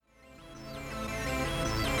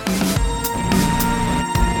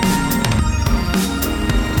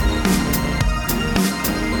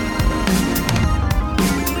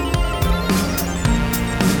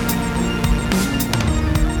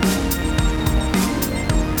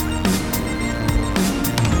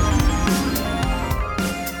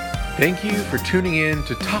Thank you for tuning in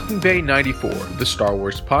to Talking Bay 94, the Star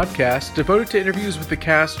Wars podcast devoted to interviews with the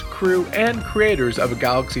cast, crew, and creators of a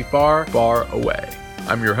galaxy far, far away.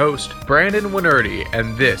 I'm your host, Brandon Winerdy,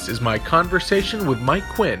 and this is my conversation with Mike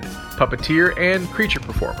Quinn, puppeteer and creature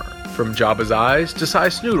performer. From Jabba's Eyes to Sy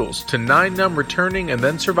Snootles to Nine Numb returning and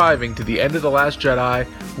then surviving to the end of The Last Jedi,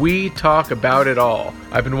 we talk about it all.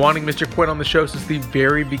 I've been wanting Mr. Quinn on the show since the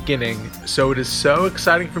very beginning, so it is so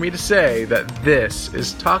exciting for me to say that this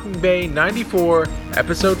is Talking Bay 94,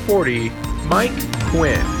 Episode 40, Mike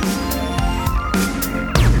Quinn.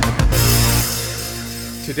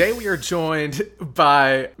 Today we are joined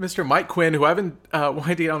by Mr. Mike Quinn, who I've been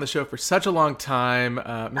wanting to get on the show for such a long time.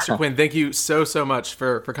 Mr. Quinn, thank you so much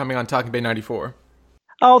for coming on Talking Bay 94.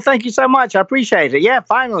 Oh, thank you so much. I appreciate it. Yeah,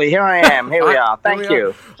 finally, here I am. Here we are. Thank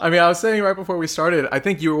you. I mean, I was saying right before we started, I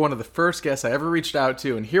think you were one of the first guests I ever reached out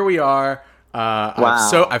to, and here we are. Wow.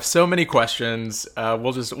 I have so many questions.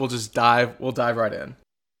 We'll dive right in.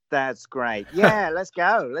 That's great. Yeah, let's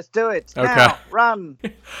go. Let's do it. Okay. Now, run.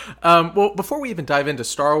 Well, before we even dive into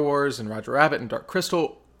Star Wars and Roger Rabbit and Dark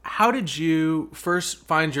Crystal, how did you first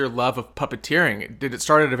find your love of puppeteering? Did it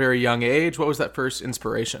start at a very young age? What was that first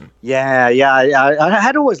inspiration? Yeah. I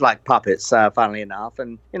had always liked puppets, funnily enough.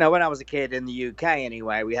 And, you know, when I was a kid in the UK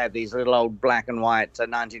anyway, we had these little old black and white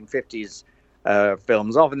 1950s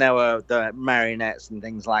films. Often there were the marionettes and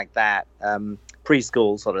things like that.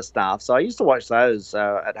 Preschool sort of stuff. So I used to watch those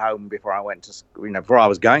at home before I went to school, before I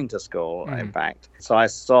was going to school, in fact. So I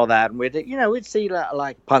saw that, and we'd see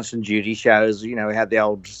like Punch and Judy shows. We had the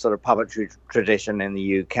old sort of puppetry tradition in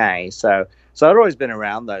the UK. So I'd always been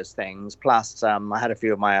around those things. Plus, I had a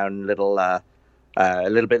few of my own little, a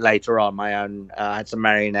little bit later on, I had some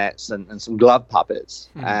marionettes and some glove puppets.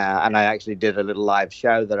 And I actually did a little live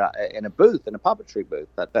show in a puppetry booth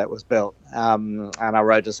that was built. And I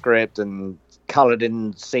wrote a script and colored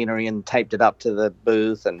in scenery and taped it up to the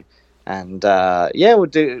booth and we'll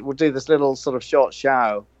do this little sort of short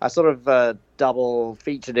show. I sort of double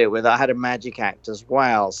featured it with, I had a magic act as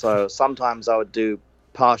well, so sometimes I would do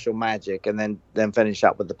partial magic and then finish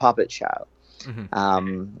up with the puppet show.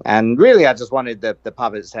 And really I just wanted the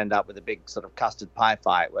puppets to end up with a big sort of custard pie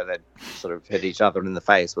fight where they'd sort of hit each other in the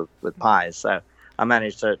face with pies. So I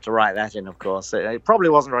managed to write that in, of course. It probably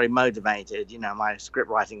wasn't very motivated. My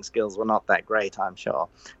script writing skills were not that great, I'm sure.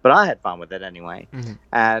 But I had fun with it anyway.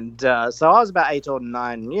 And so I was about 8 or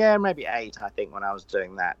 9, maybe 8, I think, when I was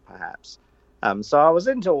doing that, perhaps. So I was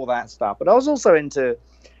into all that stuff. But I was also into,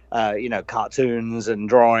 cartoons and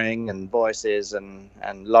drawing and voices and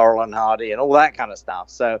Laurel and Hardy and all that kind of stuff.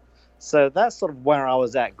 So that's sort of where I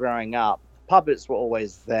was at growing up. Puppets were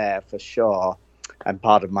always there, for sure. And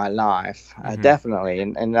part of my life, definitely,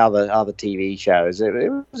 in other TV shows.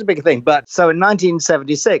 It was a big thing. But so in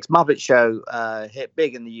 1976, Muppet Show hit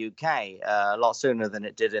big in the UK a lot sooner than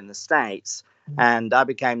it did in the States. And I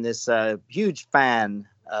became this huge fan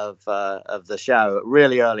of the show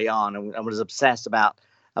really early on and was obsessed about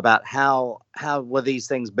how were these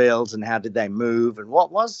things built and how did they move and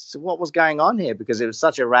what was going on here, because it was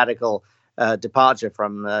such a radical departure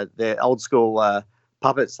from the old school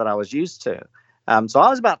puppets that I was used to. So I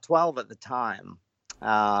was about 12 at the time,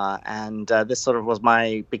 and this sort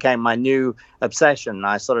of became my new obsession.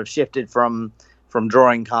 I sort of shifted from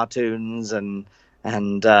drawing cartoons and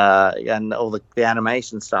all the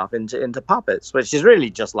animation stuff into puppets, which is really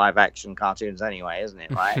just live action cartoons anyway, isn't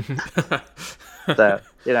it? Right? So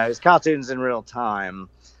it's cartoons in real time.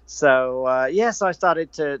 So yes, I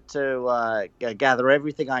started to gather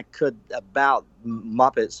everything I could about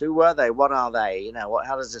Muppets. Who were they? What are they?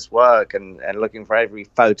 How does this work? And looking for every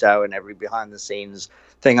photo and every behind the scenes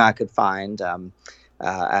thing I could find.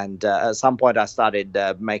 And at some point, I started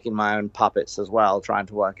making my own puppets as well, trying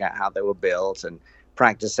to work out how they were built and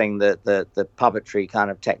practicing the puppetry kind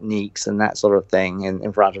of techniques and that sort of thing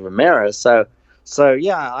in front of a mirror. So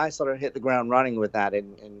yeah, I sort of hit the ground running with that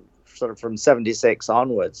in sort of from 76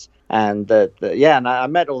 onwards. And and I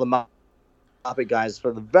met all the Muppet guys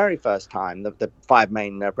for the very first time, the 5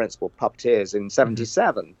 main principal puppeteers in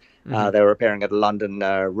 77. They were appearing at a London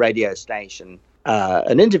radio station,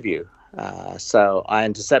 an interview. So I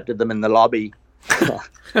intercepted them in the lobby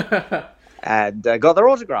and got their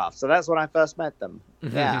autograph. So that's when I first met them.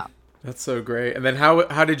 Yeah. That's so great. And then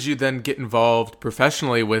how did you then get involved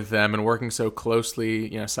professionally with them and working so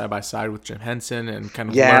closely, side by side with Jim Henson and kind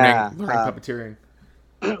of learning puppeteering?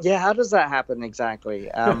 Yeah, how does that happen exactly?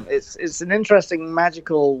 It's an interesting,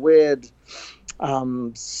 magical, weird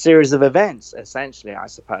series of events, essentially, I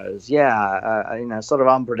suppose. Yeah, sort of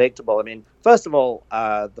unpredictable. I mean, first of all,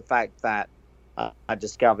 the fact that I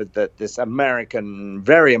discovered that this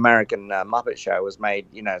very American Muppet show was made,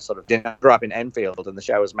 sort of grew up in Enfield, and the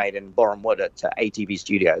show was made in Boreham Wood at ATV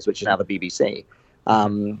Studios, which is now the BBC,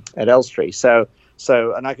 at Elstree.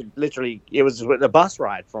 And I could literally, it was a bus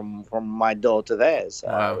ride from my door to theirs,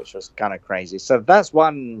 Wow. which was kind of crazy. So that's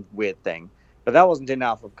one weird thing, but that wasn't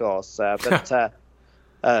enough, of course, to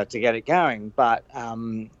get it going. But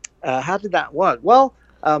how did that work? Well,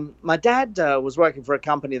 my dad was working for a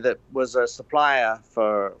company that was a supplier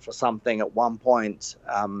for something at one point,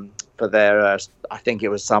 for their, I think it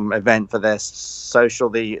was some event for their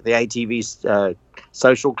the ATV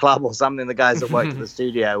social club or something. The guys that worked at the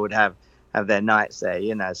studio would have their nights there,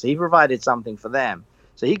 So he provided something for them.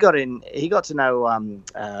 So he got to know,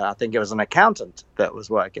 I think it was an accountant that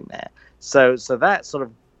was working there. So that sort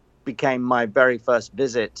of became my very first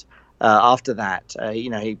visit. After that,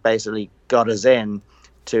 he basically got us in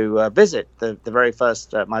to visit the very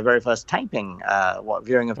first, my very first taping,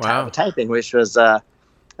 viewing of taping, which was,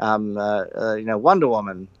 Wonder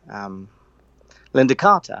Woman, Linda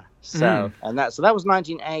Carter. So that was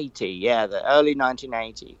 1980, the early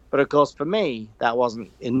 1980. But of course, for me, that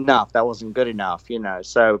wasn't enough. That wasn't good enough,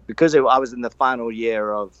 So because I was in the final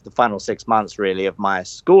 6 months, really, of my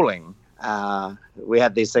schooling, we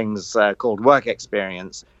had these things called work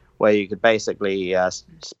experience, where you could basically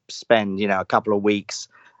spend, a couple of weeks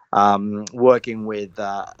working with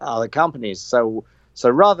other companies. So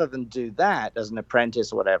rather than do that as an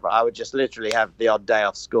apprentice or whatever, I would just literally have the odd day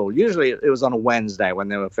off school. Usually it was on a Wednesday when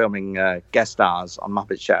they were filming guest stars on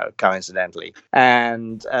Muppet Show, coincidentally.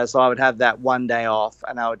 And so I would have that one day off,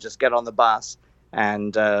 and I would just get on the bus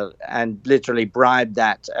and literally bribe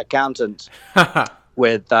that accountant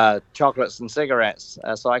with chocolates and cigarettes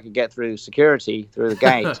so I could get through security through the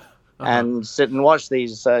gate and sit and watch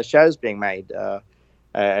these shows being made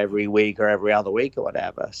every week or every other week or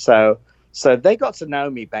whatever. So they got to know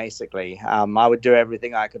me, basically. I would do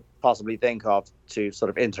everything I could possibly think of to sort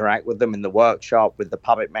of interact with them in the workshop, with the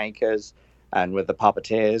puppet makers and with the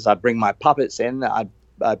puppeteers. I'd bring my puppets in that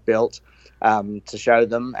I built to show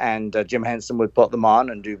them, and Jim Henson would put them on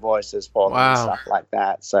and do voices for them and stuff like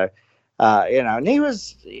that. So, and he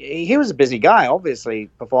was a busy guy, obviously,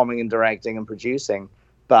 performing and directing and producing,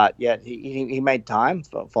 but yet he made time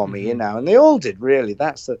for me, and they all did, really.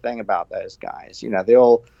 That's the thing about those guys.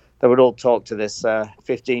 They would all talk to this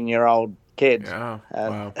 15-year-old kid, but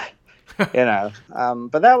that's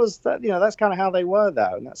kind of how they were,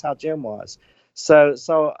 though, and that's how Jim was.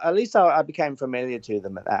 So at least I became familiar to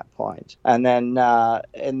them at that point. And then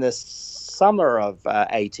in the summer of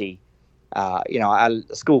 80,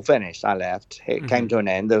 school finished. I left. It came to an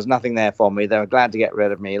end. There was nothing there for me. They were glad to get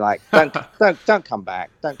rid of me. Like, don't come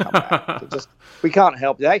back. Don't come back. We can't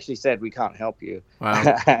help you. They actually said, we can't help you.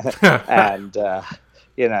 Wow. And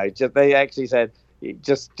they actually said,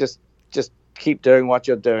 just keep doing what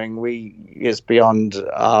you're doing. It's beyond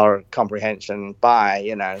our comprehension.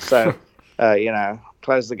 Bye. So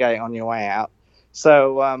close the gate on your way out.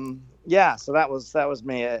 So so that was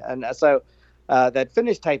me. And so they'd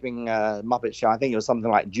finished taping Muppet Show. I think it was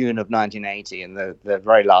something like June of 1980, and the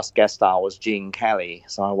very last guest star was Gene Kelly.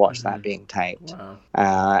 So I watched that being taped. Wow.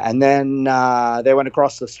 And then they went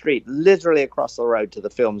across the street, literally across the road, to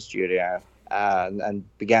the film studio. And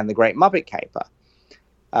began the Great Muppet Caper.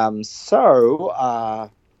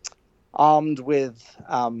 Armed with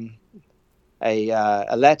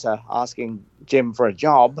a letter asking Jim for a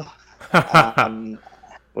job,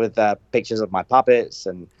 with pictures of my puppets,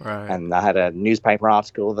 and I had a newspaper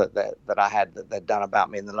article that they'd done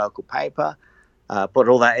about me in the local paper. Put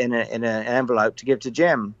all that in an envelope to give to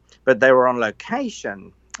Jim, but they were on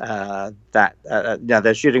location.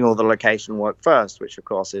 They're shooting all the location work first, which of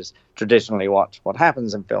course is traditionally what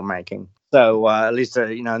happens in filmmaking. So at least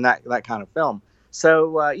in that kind of film.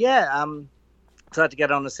 So so I had to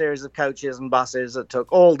get on a series of coaches and buses that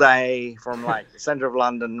took all day from like the centre of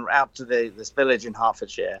London out to this village in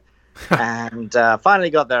Hertfordshire, and finally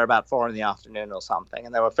got there about 4 p.m. or something.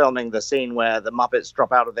 And they were filming the scene where the Muppets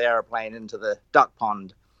drop out of the aeroplane into the duck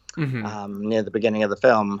pond. Near the beginning of the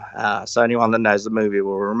film. So anyone that knows the movie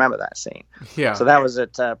will remember that scene. Yeah. So that was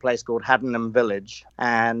at a place called Haddenham Village.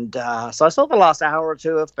 And so I saw the last hour or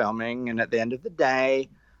two of filming, and at the end of the day,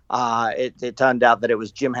 it turned out that it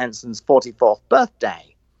was Jim Henson's 44th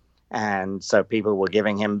birthday. And so people were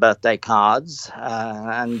giving him birthday cards.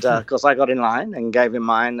 Of course, I got in line and gave him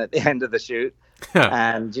mine at the end of the shoot.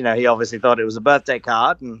 And, he obviously thought it was a birthday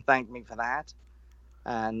card and thanked me for that.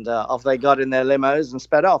 And off they got in their limos and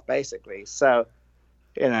sped off, basically. So,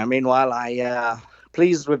 meanwhile, I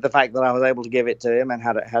pleased with the fact that I was able to give it to him and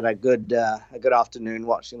had a good afternoon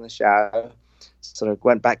watching the show. sort of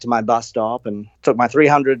went back to my bus stop and took my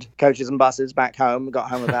 300 coaches and buses back home. Got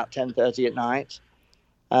home about 10:30 at night.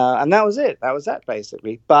 And that was it. That was that,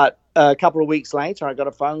 basically. But a couple of weeks later, I got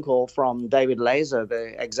a phone call from David Laser,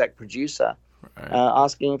 the exec producer,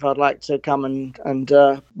 asking if I'd like to come and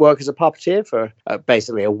work as a puppeteer for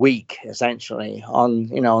basically a week, essentially,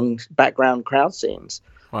 on background crowd scenes.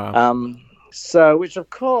 Wow. So, which of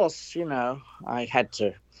course, I had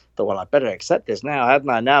to. Thought, well, I better accept this now, hadn't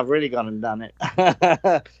I? Now I've really gone and done it.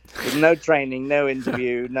 With no training, no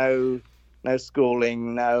interview, no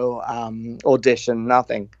schooling, no audition,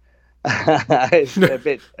 nothing. It's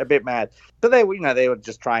a bit mad. But they were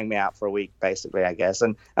just trying me out for a week, basically, I guess.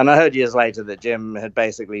 And I heard years later that Jim had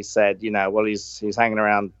basically said, well, he's hanging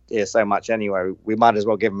around here so much anyway, we might as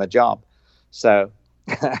well give him a job. So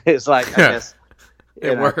it's like, I guess.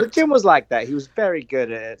 It worked. But Jim was like that. He was very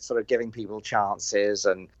good at sort of giving people chances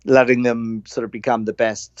and letting them sort of become the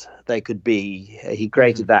best they could be. He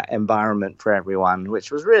created that environment for everyone, which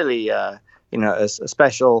was really, a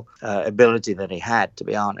special ability that he had, to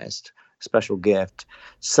be honest, a special gift.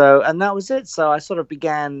 So, and that was it. So I sort of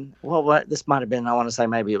began, this might have been, I want to say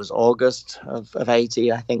maybe it was August of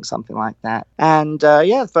 80, I think, something like that. And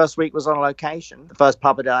the first week was on location. The first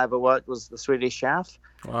puppet I ever worked was the Swedish Chef.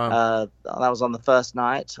 Wow. That was on the first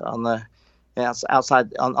night on the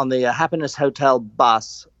outside on the Happiness Hotel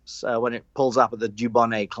bus when it pulls up at the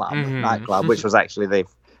Dubonnet Club nightclub, which was actually the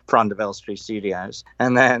front of Elstree Studios.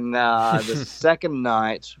 And then the second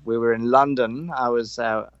night we were in London. I was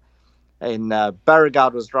in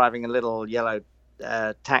Beauregard was driving a little yellow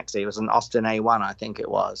taxi. It was an Austin A1, I think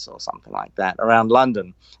it was, or something like that, around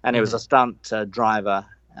London. And it was a stunt driver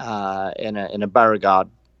in a Beauregard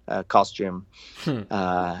costume.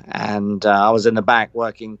 And I was in the back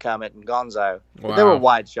working Kermit and Gonzo. Wow. They were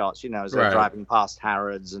wide shots, as they're driving past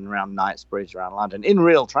Harrods and around Knightsbridge around London in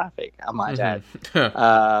real traffic, I might add.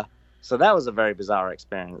 So that was a very bizarre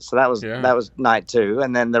experience. So that was night 2.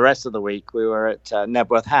 And then the rest of the week we were at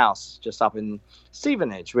Knebworth House, just up in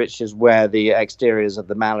Stevenage, which is where the exteriors of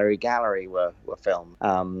the Mallory Gallery were filmed,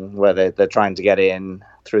 where they're trying to get in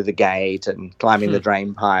through the gate and climbing the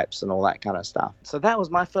drain pipes and all that kind of stuff. So that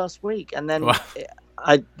was my first week. And then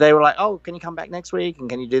they were like, oh, can you come back next week? And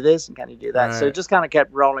can you do this? And can you do that? Right. So it just kind of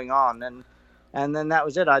kept rolling on. And then that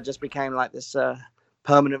was it. I just became like this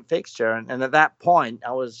permanent fixture. And at that point,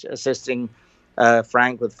 I was assisting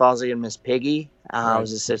Frank with Fozzie and Miss Piggy. I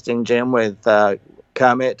was assisting Jim with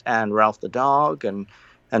Kermit and Ralph the dog, and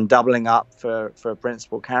doubling up for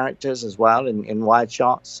principal characters as well in wide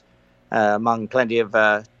shots, among plenty of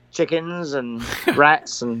chickens and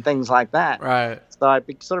rats and things like that. Right. So I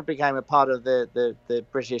sort of became a part of the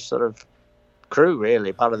British sort of crew,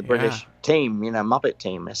 really, part of the British team, Muppet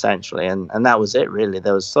team, essentially. And that was it, really.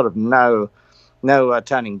 There was sort of no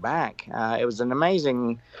turning back. It was an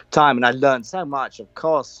amazing time, and I learned so much, of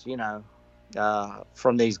course,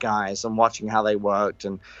 from these guys and watching how they worked.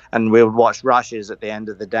 And we would watch rushes at the end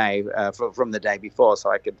of the day from the day before,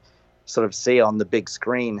 so I could sort of see on the big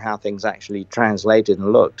screen how things actually translated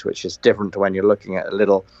and looked, which is different to when you're looking at a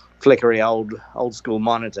little flickery old school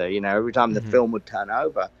monitor. Every time the film would turn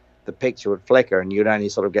over, the picture would flicker and you'd only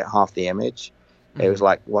sort of get half the image. It was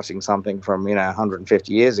like watching something from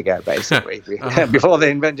 150 years ago, basically, before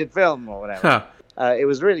they invented film or whatever. It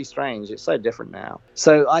was really strange. It's so different now.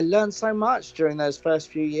 So I learned so much during those first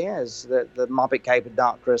few years. The Muppet Cape and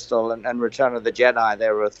Dark Crystal and Return of the Jedi.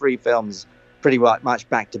 There were 3 films pretty much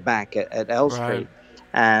back to back at Elstree.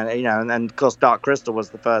 And and of course Dark Crystal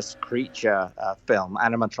was the first creature film,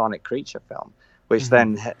 animatronic creature film, which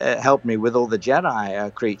then helped me with all the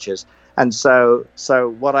Jedi creatures. And so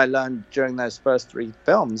what I learned during those first 3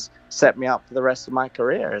 films set me up for the rest of my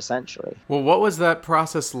career, essentially. Well, what was that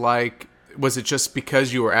process like? Was it just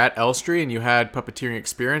because you were at Elstree and you had puppeteering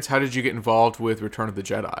experience? How did you get involved with Return of the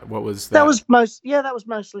Jedi? What was that? That was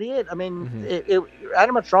mostly it. I mean,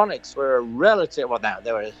 animatronics were a relative. Well,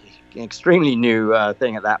 they were an extremely new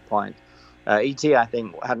thing at that point. E.T., I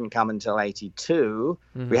think, hadn't come until 82.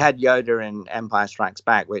 We had Yoda in Empire Strikes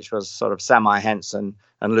Back, which was sort of Henson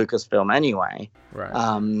and Lucasfilm anyway. Right.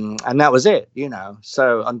 And that was it,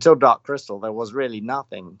 So until Dark Crystal, there was really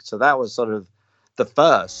nothing. So that was sort of the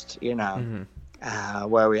first,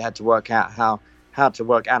 where we had to work out how to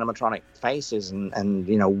work animatronic faces and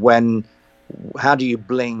how do you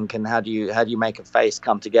blink and how do you make a face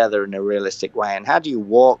come together in a realistic way, and how do you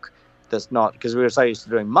walk that's not, because we were so used to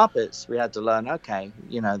doing Muppets, we had to learn,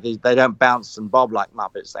 they don't bounce and bob like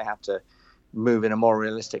Muppets. They have to move in a more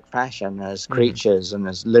realistic fashion as creatures and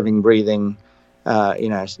as living, breathing,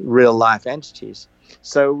 real life entities.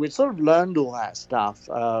 So we sort of learned all that stuff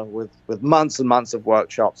with months and months of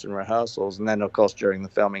workshops and rehearsals, and then of course during the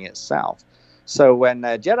filming itself. So when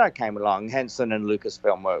Jedi came along, Henson and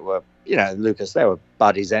Lucasfilm were Lucas, they were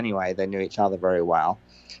buddies anyway. They knew each other very well.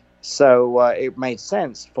 So it made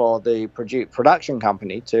sense for the production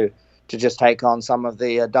company to just take on some of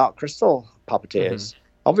the Dark Crystal puppeteers,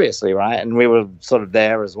 obviously, right? And we were sort of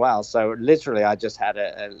there as well. So literally, I just had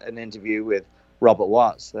an interview with Robert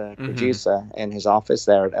Watts, the producer, in his office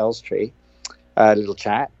there at Elstree. A little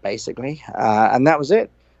chat, basically, and that was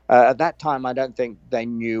it. At that time, I don't think they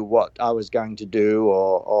knew what I was going to do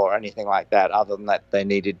or anything like that, other than that they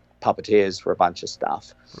needed puppeteers for a bunch of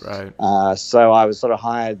stuff. Right. So I was sort of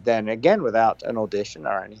hired then, again, without an audition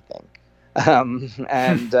or anything.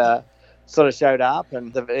 And sort of showed up,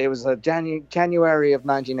 and it was January of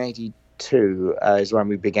 1982 is when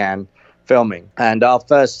we began filming. And our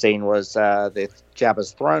first scene was the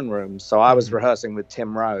Jabba's throne room. So I was rehearsing with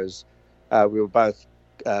Tim Rose. We were both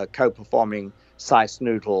co-performing Sy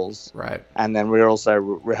Snootles, right? And then we were also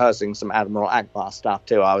rehearsing some Admiral Akbar stuff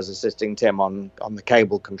too. I was assisting Tim on the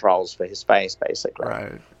cable controls for his face, basically.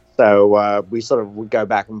 Right. So we sort of would go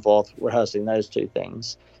back and forth rehearsing those two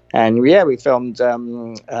things. And yeah, we filmed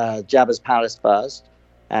Jabba's Palace first,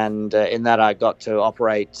 and in that I got to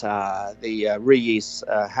operate the Reese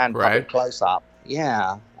hand puppet close-up.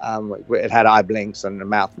 Yeah, it had eye blinks and a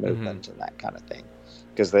mouth movement and that kind of thing,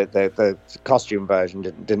 because the costume version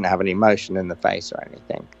didn't have any motion in the face or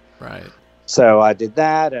anything. Right. So I did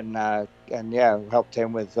that, and yeah, helped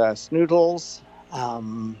him with Snootles.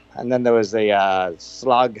 And then there was the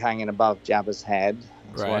slug hanging above Jabba's head.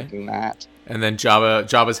 I was working that. And then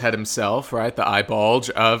Jabba's head himself, right? The eye bulge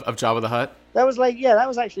of Jabba the Hutt. That was that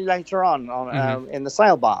was actually later on in the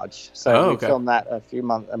sail barge. So we filmed that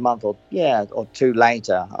a month or two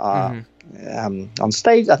later on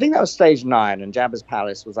stage. I think that was stage 9, and Jabba's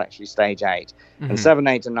Palace was actually stage 8. And 7,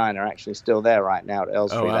 8, and 9 are actually still there right now at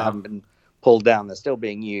Elstree. Oh, wow. They haven't been pulled down; they're still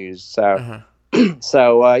being used. So.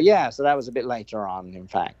 So that was a bit later on, in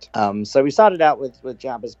fact. So we started out with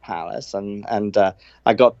Jabba's Palace, and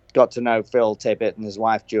I got to know Phil Tippett and his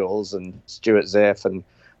wife Jules and Stuart Ziff and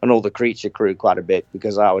all the creature crew quite a bit,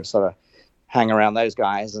 because I would sort of hang around those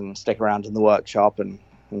guys and stick around in the workshop and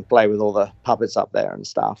play with all the puppets up there and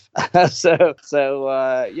stuff. I sort of,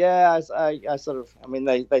 I mean,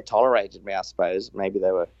 they tolerated me, I suppose. Maybe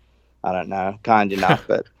they were, I don't know, kind enough,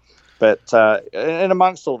 But and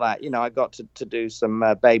amongst all that, I got to do some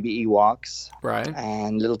baby Ewoks, right,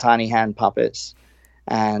 and little tiny hand puppets,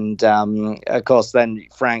 and of course then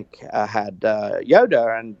Frank had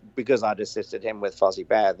Yoda, and because I'd assisted him with Fozzie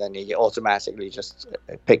Bear, then he automatically just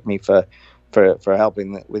picked me for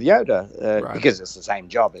helping with Yoda, because it's the same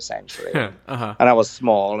job essentially. And I was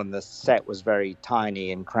small, and the set was very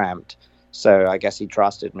tiny and cramped. So I guess he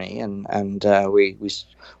trusted me, and we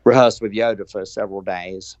rehearsed with Yoda for several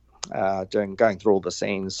days. Going through all the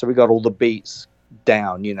scenes, so we got all the beats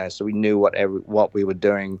down, so we knew what we were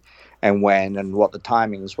doing and when and what the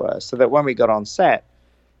timings were, so that when we got on set,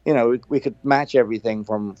 we could match everything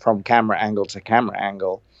from camera angle to camera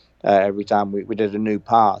angle every time we did a new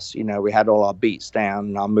pass. We had all our beats down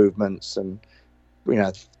and our movements, and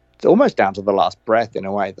almost down to the last breath in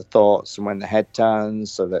a way, the thoughts and when the head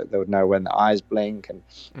turns, so that they would know when the eyes blink, and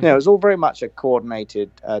it was all very much a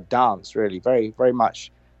coordinated dance, really, very very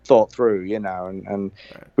much thought through, and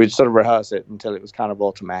we'd sort of rehearse it until it was kind of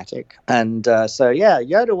automatic. And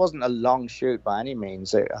Yoda wasn't a long shoot by any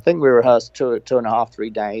means. I think we rehearsed 2.5, 3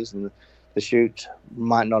 days, and the shoot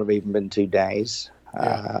might not have even been 2 days.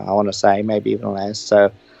 I want to say maybe even less.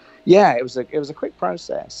 So it was a quick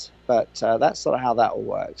process, but that's sort of how that all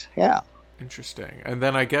worked. Interesting. And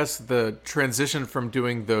then I guess the transition from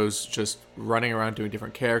doing those, just running around doing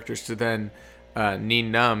different characters, to then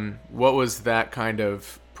Nien Nunb, what was that kind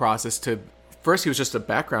of process? To first, he was just a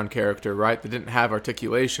background character, right, that didn't have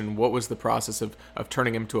articulation. What was the process of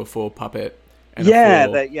turning him to a full puppet and a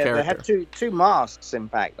full character? They had two masks, in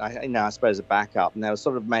fact. I suppose a backup, and they were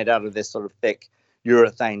sort of made out of this sort of thick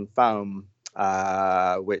urethane foam,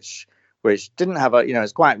 which didn't have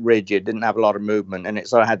it's quite rigid, didn't have a lot of movement, and it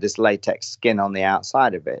sort of had this latex skin on the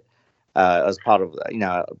outside of it as part of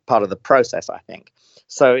the process, I think.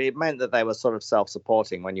 So it meant that they were sort of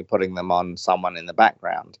self-supporting when you're putting them on someone in the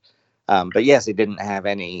background. But yes, it didn't have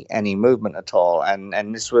any movement at all.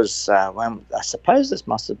 And this was, I suppose this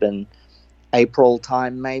must have been April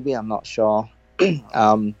time, maybe. I'm not sure.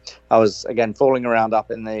 I was, again, fooling around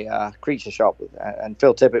up in the creature shop, and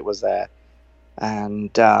Phil Tippett was there.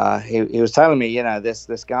 And he was telling me,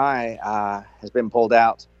 this guy has been pulled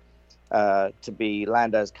out to be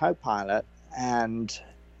Lando's co-pilot, and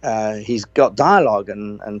he's got dialogue,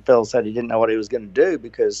 and Phil said he didn't know what he was going to do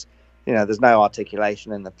because, there's no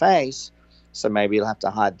articulation in the face, so maybe he'll have to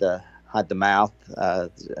hide the mouth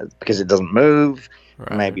because it doesn't move.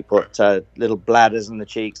 Right. Maybe put little bladders in the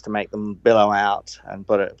cheeks to make them billow out, and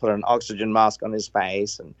put an oxygen mask on his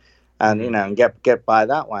face, and and get by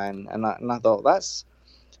that way. And I thought that's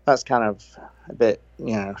kind of a bit,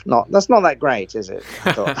 that's not that great, is it?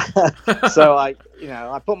 I thought. So I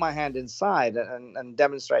put my hand inside and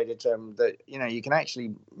demonstrated to him that, you can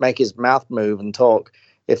actually make his mouth move and talk.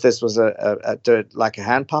 If this was do it like a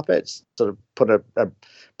hand puppet, sort of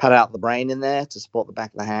pat out the brain in there to support the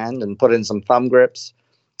back of the hand, and put in some thumb grips.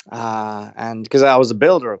 And because I was a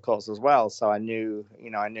builder, of course, as well, so I knew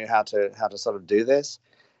how to sort of do this.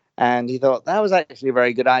 And he thought that was actually a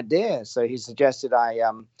very good idea. So he suggested I,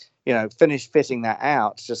 finish fitting that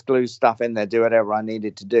out, just glue stuff in there, do whatever I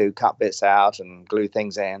needed to do, cut bits out and glue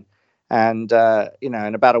things in. And, in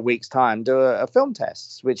about a week's time, do a film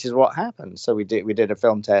test, which is what happened. So we did a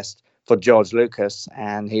film test for George Lucas,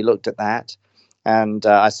 and he looked at that. And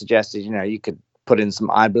I suggested, you could put in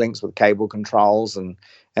some eye blinks with cable controls and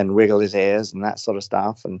wiggle his ears and that sort of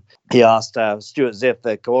stuff. And he asked Stuart Ziff,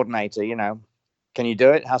 the coordinator, can you do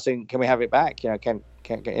it? How soon can we have it back? Can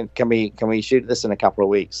we shoot this in a couple of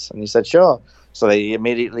weeks? And he said, sure. So they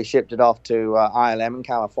immediately shipped it off to ILM in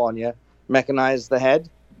California, mechanized the head.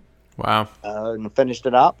 Wow. And finished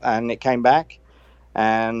it up, and it came back.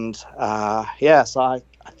 And so I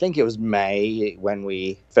think it was May when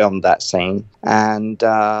we filmed that scene. And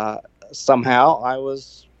somehow I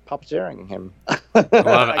was puppeteering him.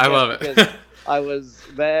 I love it. I was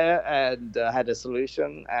there and had a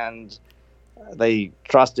solution, and they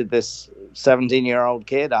trusted this 17-year-old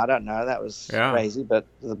kid. I don't know. That was crazy, but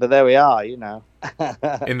there we are,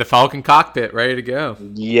 In the Falcon cockpit, ready to go.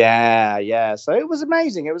 Yeah. So it was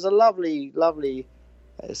amazing. It was a lovely, lovely,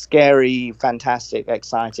 scary, fantastic,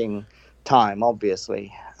 exciting time,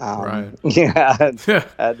 obviously. Right. Yeah.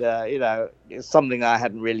 And it's something I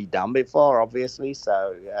hadn't really done before, obviously.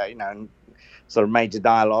 So, sort of major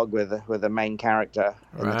dialogue with the main character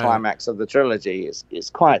in the climax of the trilogy is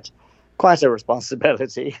quite a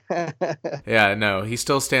responsibility. Yeah, no, he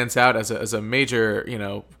still stands out as a major,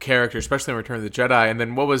 character, especially in Return of the Jedi. And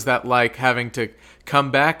then what was that like, having to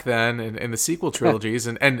come back then in the sequel trilogies?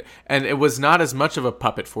 and it was not as much of a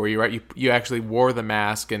puppet for you, right? You actually wore the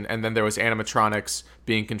mask, and then there was animatronics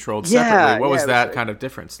being controlled separately. What was that kind of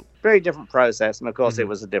difference? Very different process, and of course it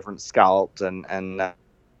was a different sculpt, and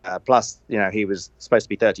plus, he was supposed to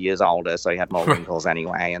be 30 years older, so he had more wrinkles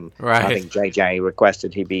anyway. And I think JJ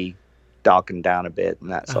requested he be darkened down a bit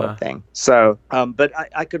and that sort of thing. So, but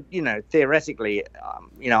I could, theoretically,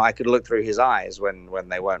 I could look through his eyes when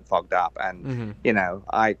they weren't fogged up, and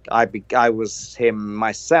I was him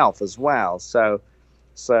myself as well. So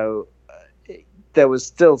there was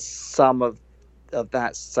still some of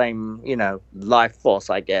that same, life force,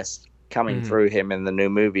 I guess, coming through him in the new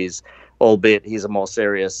movies. Albeit he's a more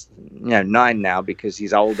serious, 9 now, because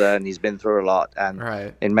he's older and he's been through a lot.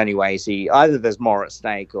 And in many ways, either there's more at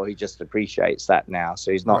stake, or he just appreciates that now.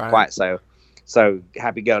 So he's not quite so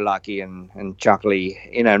happy-go-lucky and chuckly,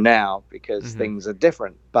 now, because things are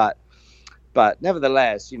different. But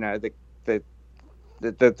nevertheless, the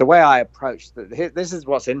way I approached this is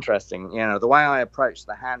what's interesting. The way I approached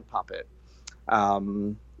the hand puppet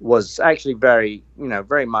was actually very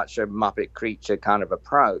much a Muppet creature kind of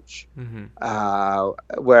approach,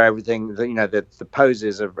 where everything, the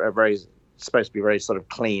poses are very supposed to be very sort of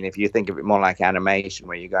clean. If you think of it more like animation,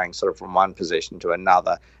 where you're going sort of from one position to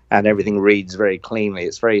another, and everything reads very cleanly.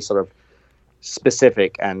 It's very sort of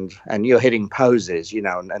specific, and you're hitting poses,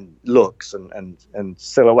 and looks and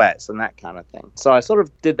silhouettes and that kind of thing. So I sort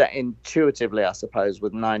of did that intuitively, I suppose,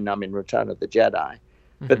 with Nien Nunb in Return of the Jedi.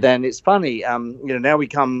 But then it's funny, now we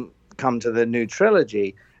come to the new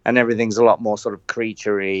trilogy, and everything's a lot more sort of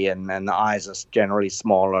creaturey, and the eyes are generally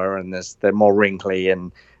smaller, and they're more wrinkly,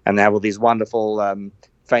 and they have all these wonderful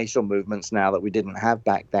facial movements now that we didn't have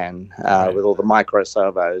back then, with all the micro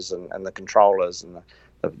servos and the controllers and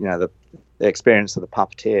the experience of the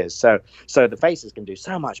puppeteers. So the faces can do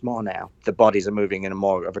so much more now. The bodies are moving in a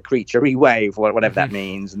more of a creaturey way, for whatever that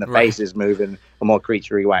means, and the faces move in a more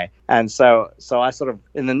creaturey way. And so I sort of,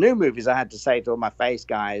 in the new movies, I had to say to all my face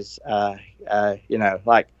guys,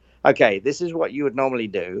 like, okay, this is what you would normally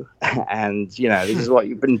do, and this is what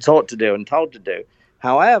you've been taught to do and told to do.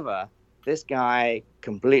 However, this guy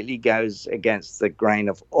completely goes against the grain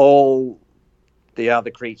of all the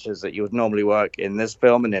other creatures that you would normally work in this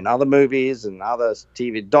film and in other movies and other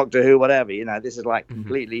TV, Doctor Who, whatever. This is like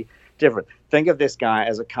completely different. Think of this guy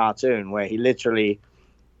as a cartoon, where he literally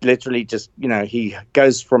literally just, he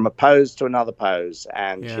goes from a pose to another pose,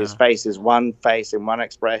 and his face is one face in one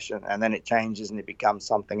expression, and then it changes and it becomes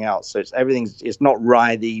something else. So it's not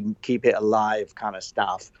writhy, keep it alive kind of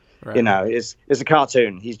stuff. Right. It's a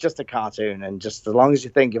cartoon. He's just a cartoon, and just as long as you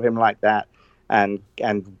think of him like that, and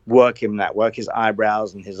work his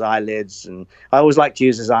eyebrows and his eyelids, and I always like to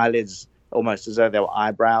use his eyelids almost as though they were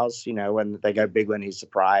eyebrows, when they go big when he's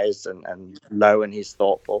surprised and low when he's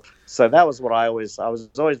thoughtful. So that was what I always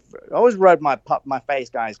rode my face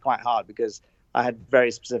guys quite hard, because I had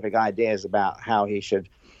very specific ideas about how he should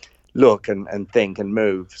look and think and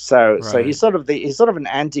move. So right. So he's sort of an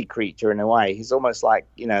anti-creature in a way. He's almost like,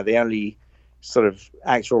 the only sort of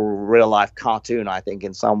actual real life cartoon, I think,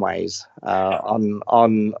 in some ways, on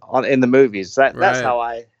in the movies. That's right.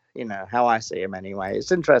 How I see him anyway.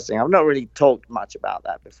 It's interesting. I've not really talked much about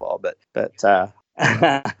that before, but but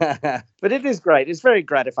it is great. It's very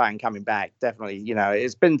gratifying coming back. Definitely,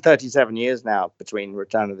 it's been 37 years now between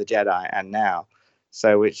Return of the Jedi and now.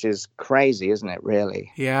 So, which is crazy, isn't it,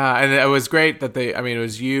 really? Yeah, and it was great that it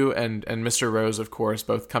was you and Mr. Rose, of course,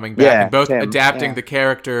 both coming back and both Tim, adapting the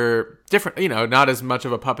character different, not as much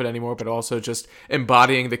of a puppet anymore, but also just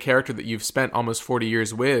embodying the character that you've spent almost 40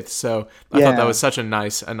 years with. So I thought that was such a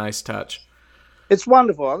nice touch. It's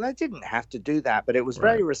wonderful, and they didn't have to do that, but it was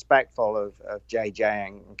very respectful of JJ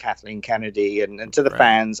and Kathleen Kennedy and to the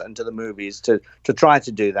fans and to the movies to try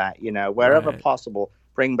to do that, wherever possible,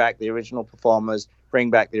 bring back the original performers, bring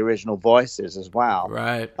back the original voices as well.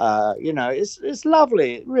 Right. It's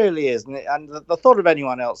lovely. It really is. And the thought of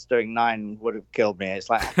anyone else doing 9 would have killed me. It's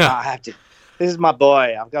like, I have to, this is my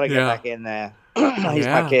boy. I've got to get back in there. He's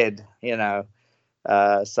my kid, So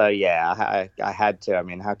I had to. I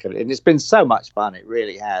mean, how could it? And it's been so much fun. It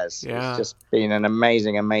really has. Yeah. It's just been an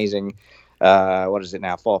amazing, what is it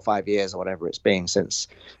now, 4 or 5 years or whatever it's been since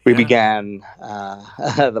we began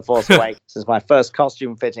The Force Awakens. Since my first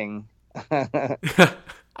costume fitting.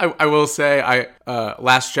 I will say,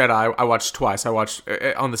 Last Jedi I watched twice. I watched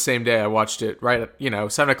on the same day. I watched it right at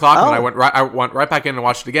 7:00, and I went right back in and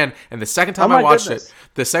watched it again. And the second time I watched it,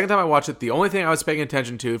 the only thing I was paying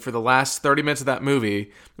attention to for the last 30 minutes of that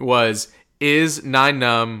movie was, is Nien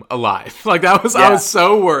Nunb alive? Like that was, I was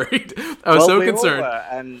so worried. I was so concerned.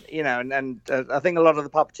 And I think a lot of the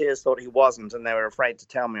puppeteers thought he wasn't, and they were afraid to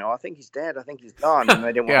tell me, I think he's dead. I think he's gone. And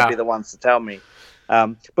they didn't want to be the ones to tell me.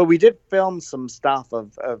 But we did film some stuff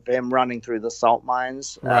of him running through the salt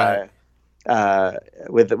mines. Right.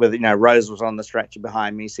 With Rose was on the stretcher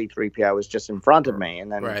behind me. C-3PO was just in front of me,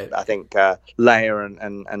 and then I think Leia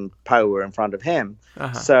and Poe were in front of him.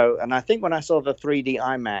 Uh-huh. So, and I think when I saw the 3D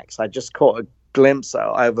IMAX, I just caught a glimpse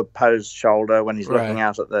over Poe's shoulder when he's looking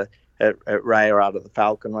out at Rey or out of the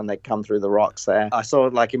Falcon when they come through the rocks there. I saw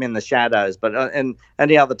him in the shadows, but and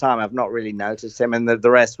any other time I've not really noticed him, and the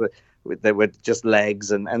rest were. They were just legs,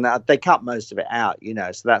 and they cut most of it out,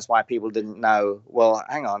 so that's why people didn't know. Well,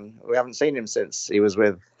 hang on, we haven't seen him since he was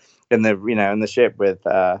in the ship with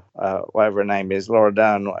whatever her name is, Laura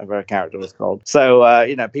Dern, whatever her character was called. So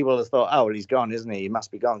people have thought, oh well, he's gone, isn't he? He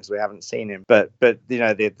must be gone because we haven't seen him. But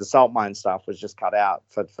the salt mine stuff was just cut out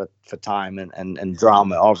for time and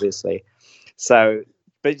drama, obviously. So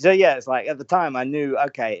it's like at the time I knew,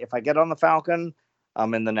 okay, if I get on the Falcon,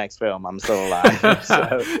 I'm in the next film. I'm still alive.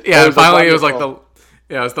 So finally it was like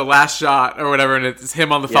it's the last shot or whatever, and it's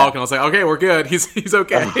him on the Falcon. I was like, okay, we're good. He's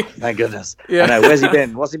okay. Oh, thank goodness. Yeah. I know. Where's he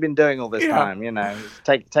been? What's he been doing all this time?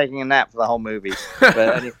 Taking a nap for the whole movie.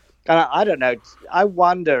 But I don't know. I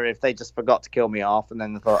wonder if they just forgot to kill me off, and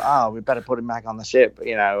then they thought, we better put him back on the ship.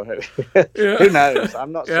 Who knows?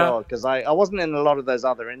 I'm not sure, because I wasn't in a lot of those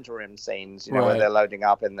other interim scenes, where they're loading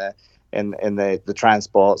up in the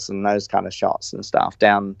transports and those kind of shots and stuff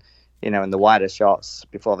down, in the wider shots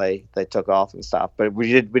before they took off and stuff. But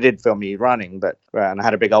we did film me running, and I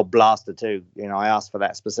had a big old blaster too. I asked for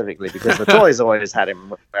that specifically because the toys always had him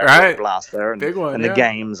with a blaster, and big one, and the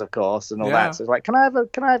games, of course, and all that. So it's like,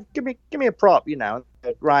 give me a prop,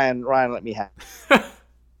 Ryan let me have.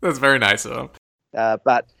 That's very nice of him.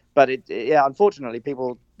 But unfortunately,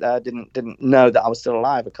 people didn't know that I was still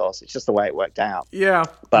alive. Of course, it's just the way it worked out. Yeah,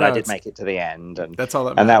 but I did make it to the end, and that's all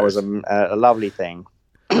that matters. And that was a lovely thing.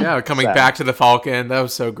 Yeah, coming back to the Falcon, that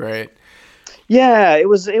was so great. Yeah, it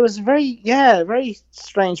was very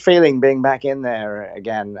strange feeling being back in there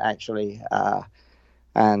again, actually, it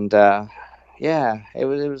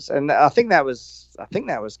was, and I think that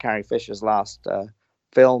was Carrie Fisher's last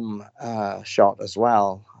film shot as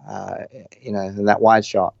well. In that wide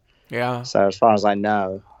shot. Yeah. So as far as I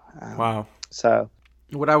know. Wow. So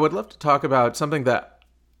what I would love to talk about, something that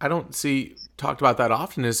I don't see talked about that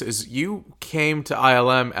often, is you came to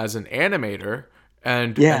ILM as an animator,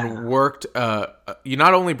 and worked. You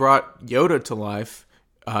not only brought Yoda to life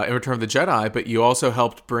in Return of the Jedi, but you also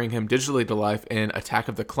helped bring him digitally to life in Attack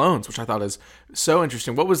of the Clones, which I thought is so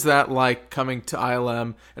interesting. What was that like coming to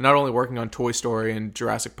ILM and not only working on Toy Story and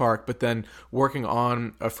Jurassic Park, but then working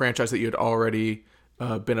on a franchise that you had already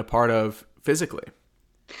been a part of physically?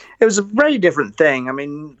 It was a very different thing. I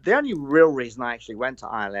mean, the only real reason I actually went to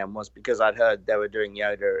ILM was because I'd heard they were doing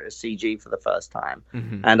Yoda as CG for the first time.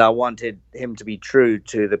 Mm-hmm. And I wanted him to be true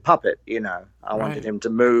to the puppet, I wanted him to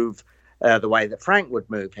move the way that Frank would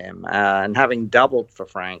move him. And having doubled for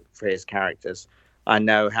Frank for his characters, I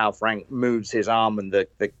know how Frank moves his arm and the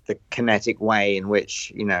kinetic way in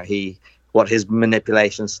which, what his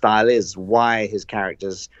manipulation style is, why his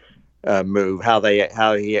characters move, how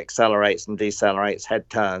he accelerates and decelerates head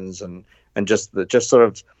turns, and just sort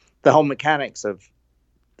of the whole mechanics of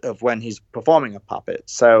when he's performing a puppet.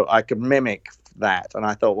 So I could mimic that, and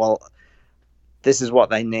I thought, well, this is what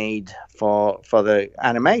they need for the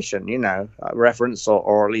animation, reference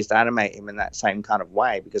or at least animate him in that same kind of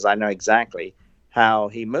way, because I know exactly how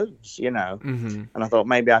he moves, Mm-hmm. and I thought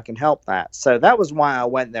maybe I can help that. So that was why I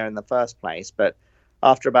went there in the first place. But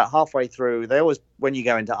after about halfway through, they always, when you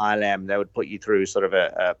go into ILM, they would put you through sort of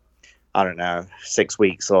a 6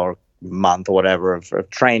 weeks or month or whatever of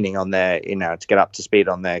training on their, to get up to speed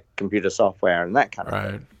on their computer software and that kind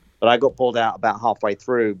of thing. But I got pulled out about halfway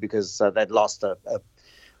through because they'd lost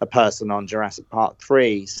a person on Jurassic Park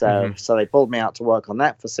 3. So they pulled me out to work on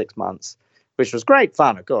that for 6 months, which was great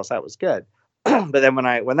fun. Of course, that was good. But then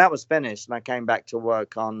when that was finished and I came back to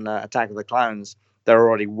work on Attack of the Clones, they were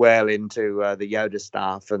already well into the Yoda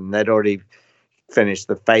stuff, and they'd already finished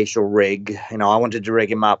the facial rig. I wanted to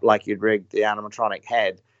rig him up like you'd rig the animatronic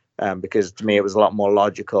head, because to me it was a lot more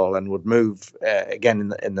logical and would move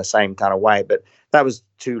again in the same kind of way. But that was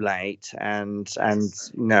too late, and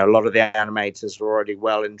a lot of the animators were already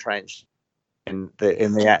well entrenched in the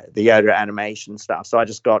Yoda animation stuff. So I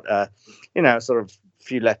just got sort of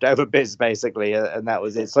few leftover bits basically, and that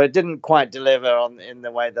was it. So it didn't quite deliver in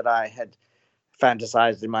the way that I had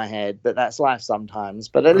fantasized in my head, but that's life sometimes.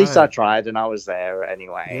 But at least I tried, and I was there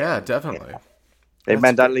anyway. Yeah, definitely. It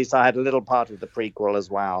meant at least I had a little part of the prequel as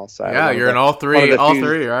well. So yeah, you're in all three,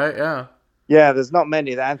 right? Yeah. Yeah, there's not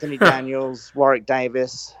many. Anthony Daniels, Warwick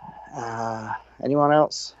Davis, anyone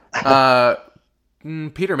else?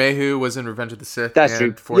 Peter Mayhew was in Revenge of the Sith. That's and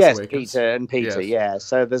true. Force Yes, Awakens. Peter. Yeah.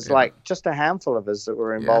 So there's just a handful of us that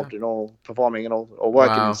were involved in all performing and all or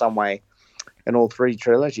working in some way in all three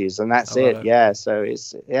trilogies, and that's it. Yeah. So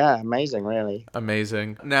it's amazing, really.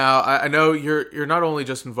 Amazing. Now I know you're not only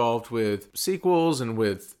just involved with sequels and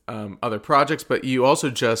with other projects, but you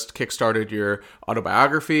also just kickstarted your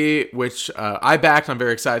autobiography, which I backed. I'm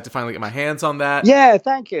very excited to finally get my hands on that. Yeah,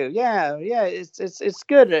 thank you. Yeah, it's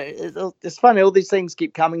good. It's funny. All these things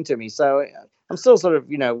keep coming to me, so I'm still sort of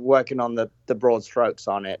working on the broad strokes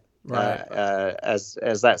on it, right. As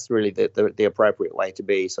that's really the appropriate way to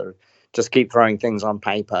be. Sort of just keep throwing things on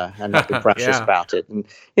paper and not be precious about it. And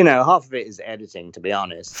half of it is editing, to be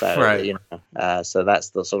honest. So so that's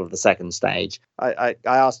the sort of the second stage. I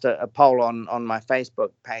asked a poll on my Facebook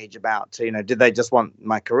page about did they just want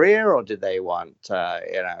my career, or did they want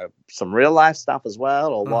some real life stuff as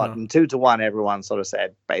well, or what? And 2-to-1, everyone sort of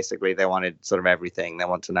said basically they wanted sort of everything. They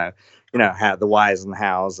want to know how the whys and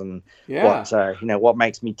hows and what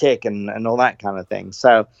makes me tick and all that kind of thing.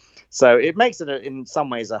 So it makes it, in some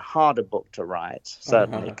ways, a harder book to write,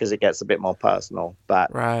 certainly, because it gets a bit more personal.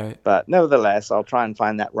 But nevertheless, I'll try and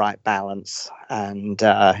find that right balance. And,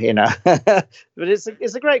 but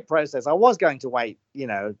it's a great process. I was going to wait,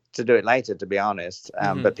 to do it later, to be honest.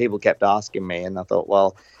 But people kept asking me, and I thought,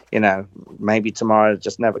 well, maybe tomorrow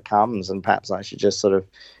just never comes, and perhaps I should just sort of,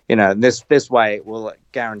 this way it will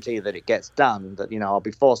guarantee that it gets done, that, I'll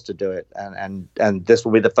be forced to do it. And this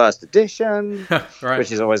will be the first edition,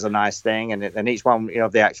 which is always a nice thing. And each one,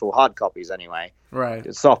 of the actual hard copies anyway. Right.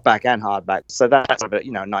 It's softback and hardback. So that's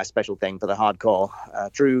a nice special thing for the hardcore,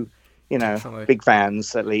 true, Definitely. Big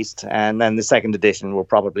fans at least. And then the second edition will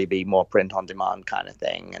probably be more print on demand kind of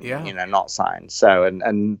thing, and not signed. So,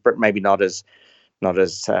 and maybe not as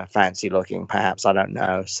fancy looking, perhaps, I don't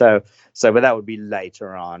know. So but that would be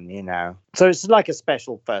later on, So it's like a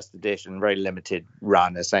special first edition, very limited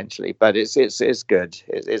run essentially, but it's good.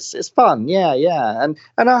 It's fun, yeah.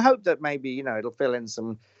 And I hope that maybe it'll fill in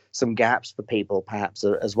some gaps for people perhaps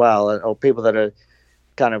as well, or people that are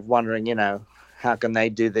kind of wondering, how can they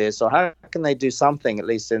do this, or how can they do something at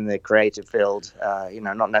least in the creative field,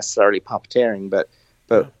 not necessarily puppeteering, but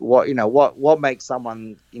what makes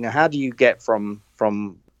someone, how do you get from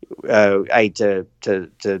A to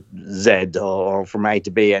Z, or from A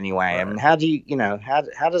to B anyway. Right. I mean, how do you know,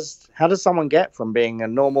 how does someone get from being a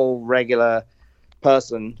normal, regular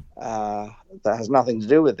person that has nothing to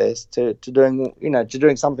do with this to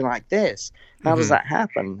doing something like this? How does that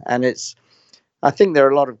happen? And I think there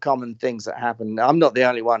are a lot of common things that happen. I'm not the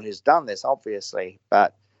only one who's done this, obviously,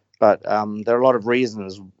 but there are a lot of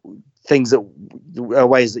reasons,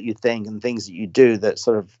 ways that you think and things that you do that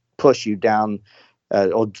sort of push you down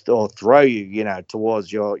or throw you,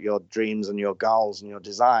 towards your dreams and your goals and your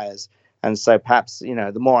desires. And so perhaps,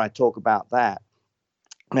 the more I talk about that,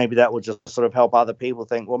 maybe that will just sort of help other people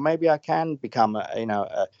think, well, maybe I can become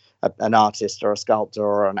an artist or a sculptor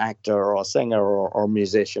or an actor or a singer or a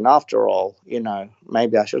musician. After all,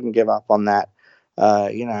 maybe I shouldn't give up on that.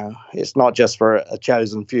 It's not just for a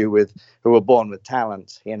chosen few who were born with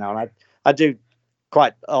talent, and I do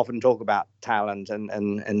quite often talk about talent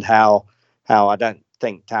and how I don't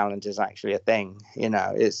think talent is actually a thing.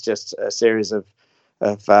 It's just a series of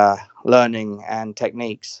learning and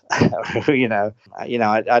techniques.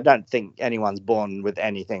 I don't think anyone's born with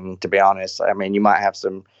anything, to be honest. I mean, you might have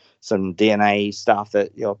some DNA stuff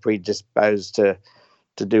that you're predisposed to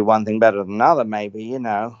do one thing better than another, maybe,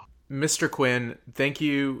 Mr. Quinn, thank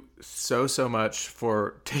you so much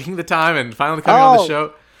for taking the time and finally coming on the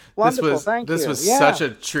show. Wonderful, this was such a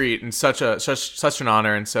treat and such an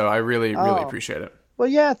honor, and so I really appreciate it. Well,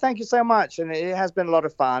 yeah, thank you so much, and it has been a lot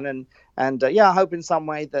of fun, and I hope in some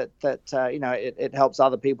way that it helps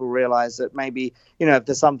other people realize that maybe if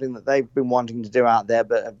there's something that they've been wanting to do out there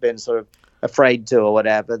but have been sort of afraid to or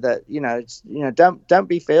whatever, that don't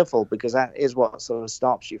be fearful, because that is what sort of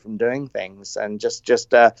stops you from doing things, and just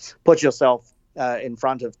put yourself in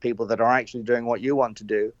front of people that are actually doing what you want to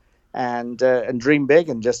do. And dream big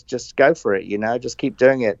and just go for it, just keep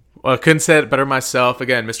doing it. Well, I couldn't say it better myself.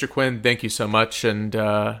 Again, Mr. Quinn, thank you so much, and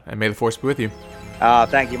may the force be with you.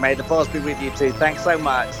 Thank you. May the force be with you too. Thanks so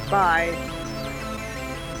much. Bye.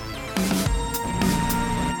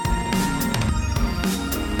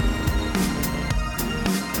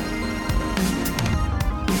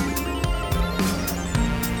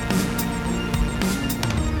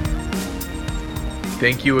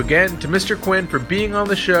 Thank you again to Mr. Quinn for being on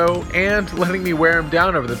the show and letting me wear him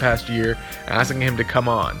down over the past year, asking him to come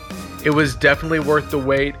on. It was definitely worth the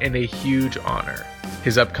wait and a huge honor.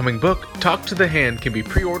 His upcoming book, Talk to the Hand, can be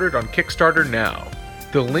pre-ordered on Kickstarter now.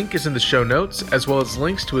 The link is in the show notes, as well as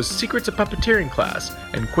links to his Secrets of Puppeteering class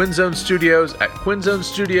and Quinzone Studios at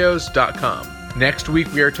quinzonestudios.com. Next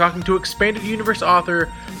week, we are talking to Expanded Universe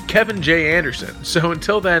author Kevin J. Anderson. So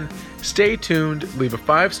until then, stay tuned, leave a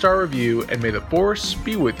 5-star review, and may the force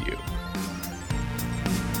be with you.